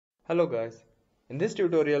Hello guys, in this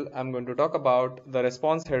tutorial I'm going to talk about the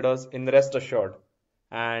response headers in Rest Assured.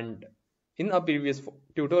 And in our previous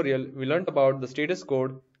tutorial we learned about the status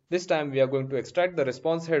code. This time we are going to extract the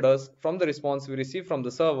response headers from the response we receive from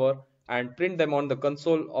the server and print them on the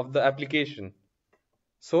console of the application.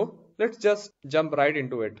 So let's just jump right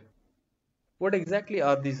into it. What exactly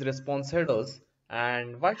are these response headers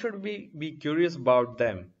and why should we be curious about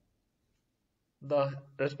them? The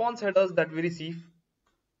response headers that we receive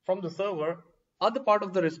from the server are the part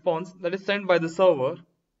of the response that is sent by the server,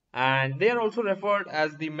 and they are also referred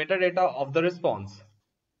as the metadata of the response.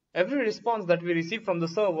 Every response that we receive from the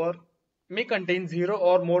server may contain 0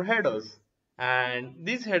 or more headers, and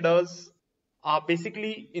these headers are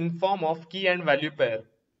basically in form of key and value pair.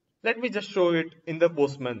 Let me just show it in the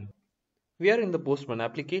Postman. We are in the Postman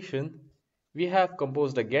application. We have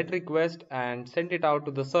composed a GET request and sent it out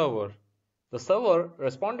to the server. The server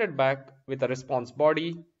responded back with a response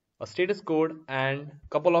body, a status code, and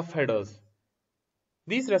couple of headers.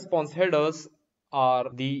 These response headers are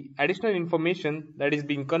the additional information that is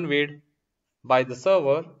being conveyed by the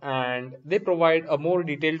server, and they provide a more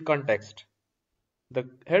detailed context. The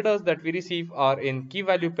headers that we receive are in key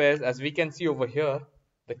value pairs, as we can see over here.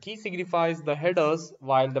 The key signifies the headers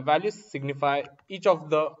while the values signify each of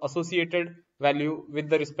the associated value with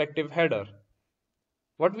the respective header.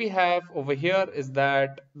 What we have over here is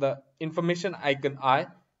that the information icon I,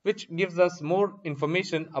 which gives us more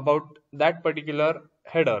information about that particular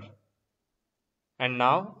header. And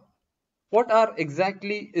now, what are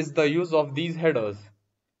exactly is the use of these headers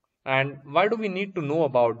and why do we need to know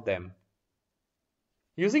about them?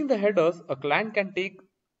 Using the headers, a client can take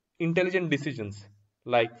intelligent decisions.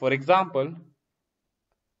 Like for example,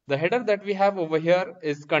 the header that we have over here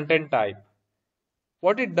is content type.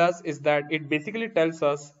 What it does is that it basically tells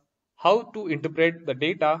us how to interpret the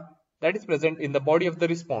data that is present in the body of the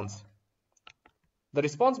response. The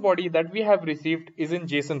response body that we have received is in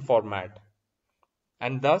JSON format,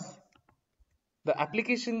 and thus the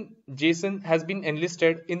application JSON has been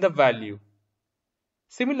enlisted in the value.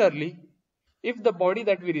 Similarly, if the body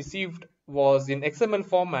that we received was in XML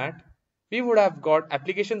format, we would have got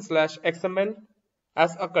application/XML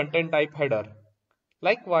as a content type header.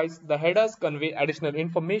 Likewise, the headers convey additional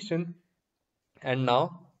information. And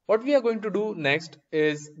now, what we are going to do next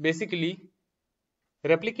is basically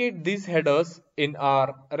replicate these headers in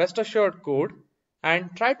our rest assured code and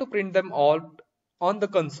try to print them out on the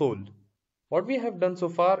console. What we have done so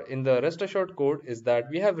far in the rest assured code is that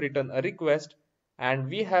we have written a request and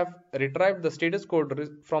we have retrieved the status code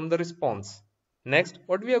from the response. Next,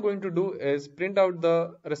 what we are going to do is print out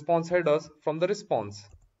the response headers from the response.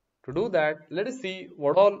 To do that, let us see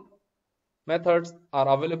what all methods are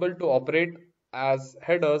available to operate as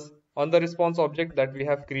headers on the response object that we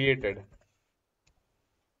have created.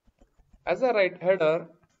 As I write header,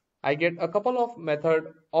 I get a couple of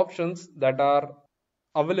method options that are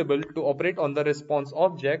available to operate on the response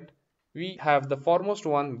object. We have the foremost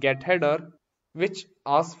one, getHeader, which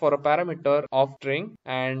asks for a parameter of string,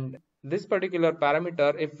 and this particular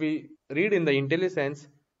parameter, if we read in the IntelliSense,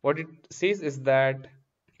 what it says is that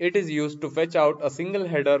it is used to fetch out a single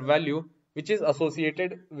header value which is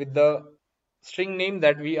associated with the string name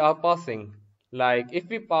that we are passing. Like if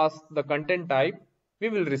we pass the content type, we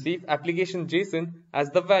will receive application JSON as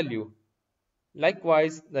the value.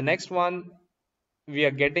 Likewise, the next one we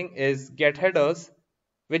are getting is get headers,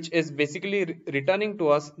 which is basically returning to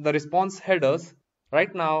us the response headers.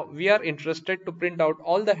 Right now we are interested to print out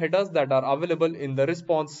all the headers that are available in the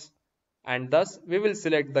response, and thus we will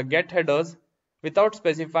select the get headers without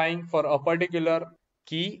specifying for a particular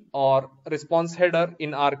key or response header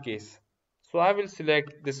in our case. So I will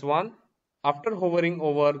select this one. After hovering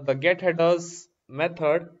over the get headers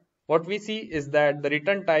method, what we see is that the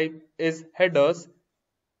return type is headers.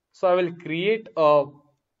 So I will create a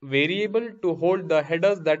variable to hold the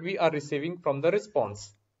headers that we are receiving from the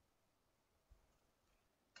response.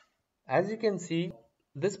 As you can see,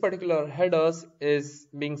 this particular headers is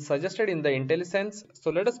being suggested in the IntelliSense. So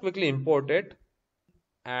let us quickly import it.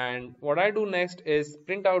 And what I do next is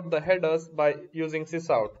print out the headers by using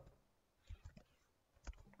sysout.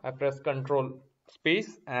 I press Ctrl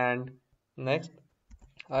space and next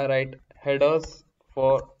I write headers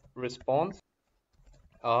for response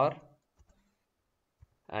R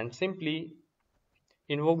and simply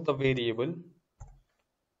invoke the variable.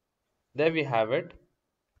 There we have it.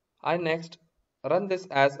 I next run this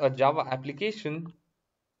as a Java application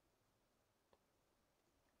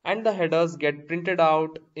and the headers get printed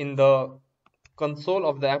out in the console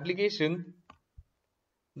of the application.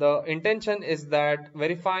 The intention is that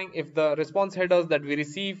verifying if the response headers that we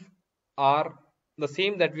receive are the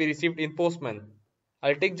same that we received in Postman.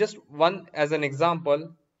 I'll take just one as an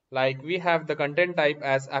example, like we have the content type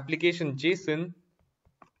as application JSON.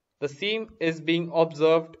 The same is being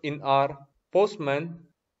observed in our Postman,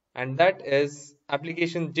 and that is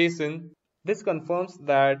application JSON. This confirms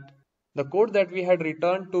that the code that we had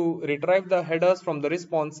returned to retrieve the headers from the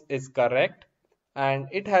response is correct, and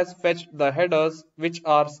it has fetched the headers which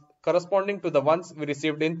are corresponding to the ones we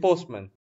received in Postman.